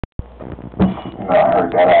I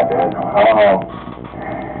heard that I did.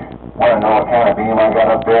 Want to know what kind of beam I got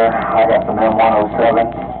up there? I got some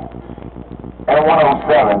M107s.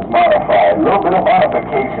 M107s modified. A little bit of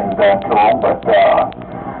modifications done to them, but yeah,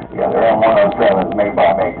 they're M107s made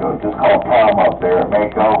by Mako. Just call Tom up there at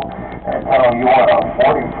Mako and tell him you want a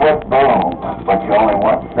 40-foot boom, but you only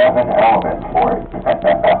want 7 elements for it.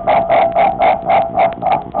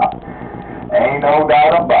 Ain't no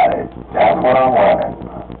doubt about it. That's what I'm running.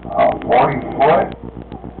 A 40-foot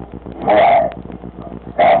flat.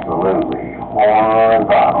 Absolutely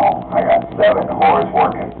horizontal. I got 7 whores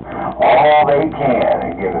working all they can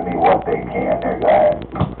and giving me what they can. There, guys.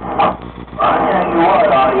 I tell you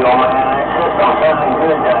what, audio man, it's just something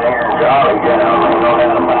good down here in Jolly Town. Ain't no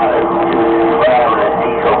doubt about it. Driving a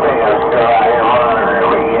diesel pickup still out here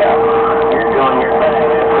monitoring. But yeah, you're doing your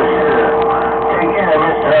thing, that's for sure. Take care of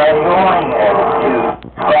Mr. Audio Man.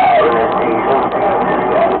 It's 2-5 in this diesel.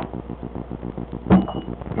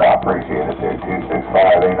 I appreciate it there,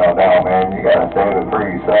 265. Ain't no doubt, man. You gotta save it for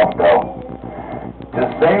yourself, though.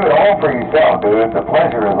 Just save it all for yourself, dude. The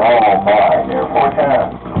pleasure is all mine. There,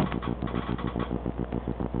 410.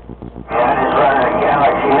 Yeah, I just running a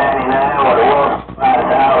Galaxy 99 with a Wolf 5000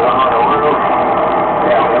 on the roof.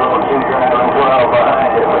 Yeah, a little 2-driving 12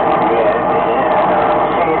 behind it, but yeah,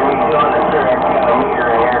 seems to be doing the trick. Got a meter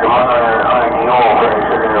in here to monitor the oil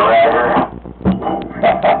pressure in the riser.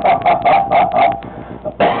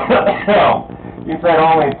 You said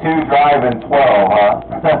only 2 driving 12, huh?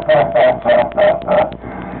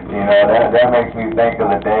 You know, that makes me think of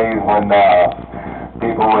the days when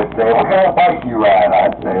people would say, what kind of bike you ride?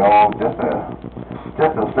 I'd say, oh, just a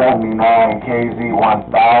 79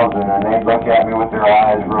 KZ1000, and they'd look at me with their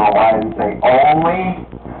eyes real wide and say, only?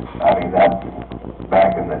 I mean, that's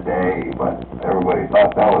back in the day, but everybody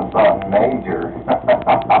thought that was something major.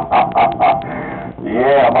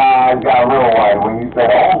 Yeah, my eyes got real wide when you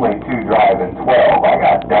said only 2 driving 12. I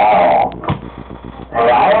got down. Hey,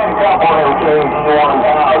 I had a couple of them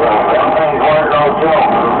KZ1000s. Them things weren't no joke,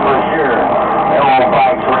 for sure. Them old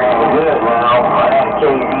bikes ran good now. I had a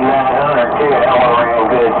KZ900 too. That one ran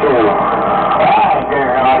good too. Alright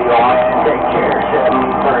there, audio man. Take care.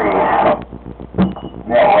 73.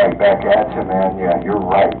 Yeah, right back at you, man. Yeah, you're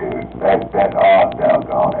right, dude. That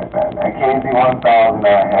doggone it, man. That KZ1000 I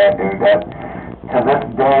had, dude, to this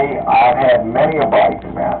day, I've had many a bikes,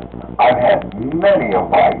 man. I've had many a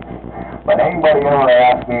bikes. But anybody ever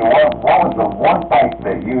asked me, what was the one bike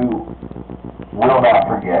that you will not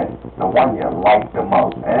forget? The one you liked the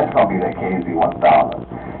most? And it's going to be the KZ1000.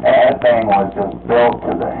 And that thing was just built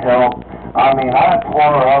to the hilt. I mean, I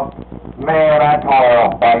tore up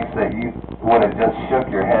bikes that you would have just shook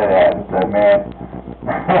your head at and said, man,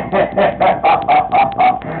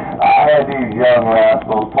 I had these young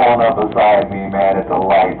rascals pulling up beside me, man, at the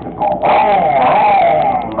lights and going,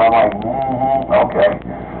 and I'm like, okay.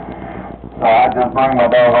 So I just bring my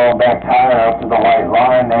doggone back tire up to the white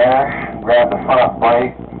line there, grab the front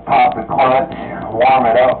brake, pop the clutch, warm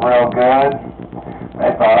it up real good.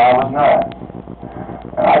 They thought I was nuts.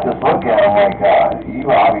 And I just look at them like, you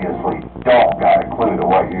obviously don't got a clue to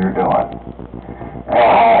what you're doing.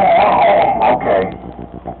 Okay.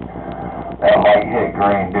 That light hit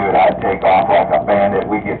green, dude, I'd take off like a bandit.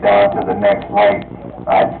 We get down to the next light,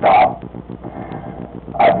 I'd stop.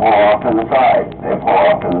 I'd pull off to the side. They pull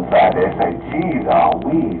off to the side. They say, geez,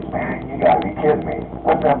 Louise, man, you gotta be kidding me.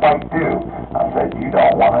 What's that bike do? I said, you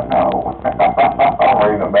don't want to know. I'll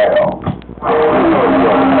ring the bell. The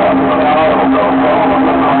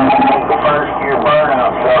first year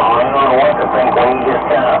burnout, so I don't know what to think, but he just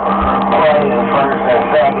kind of played in first and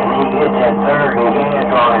second. He gets that third and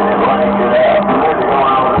gets on it and lines it up.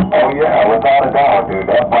 Oh, yeah, without a doubt, dude.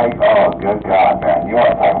 That bike, oh, good God, man. You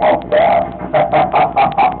want to talk about fast.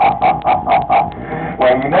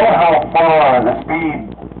 Well, you know how far the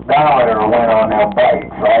speedometer went on that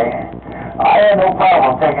bike, right? I had no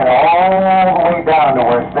problem taking it all the way down to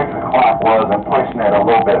where 6 o'clock was and pushing it a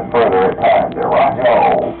little bit further at times there, Roger.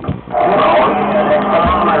 Oh, yeah, that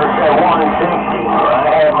speedometer said 160.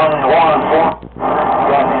 I had mine at 140.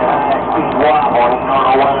 Got me a high-speed wobble. You don't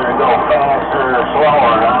know whether to go faster or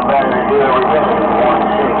slower, and I'm better to do everything at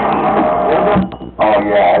 160. Oh,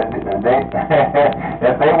 yeah.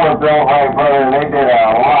 If they were built right, brother, they did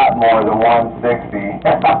a lot more than 160.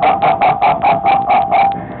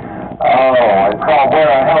 Oh, it's called wear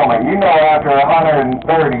a helmet. You know after 130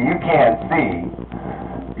 you can't see.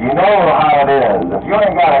 You know how it is. If you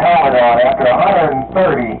ain't got a helmet on after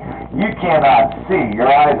 130, you cannot see. Your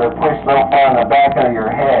eyes are pushed so far in the back of your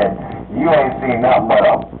head, you ain't seen nothing but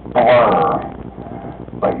a blur.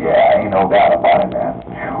 But yeah, ain't no doubt about it, man.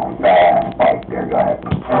 Bad.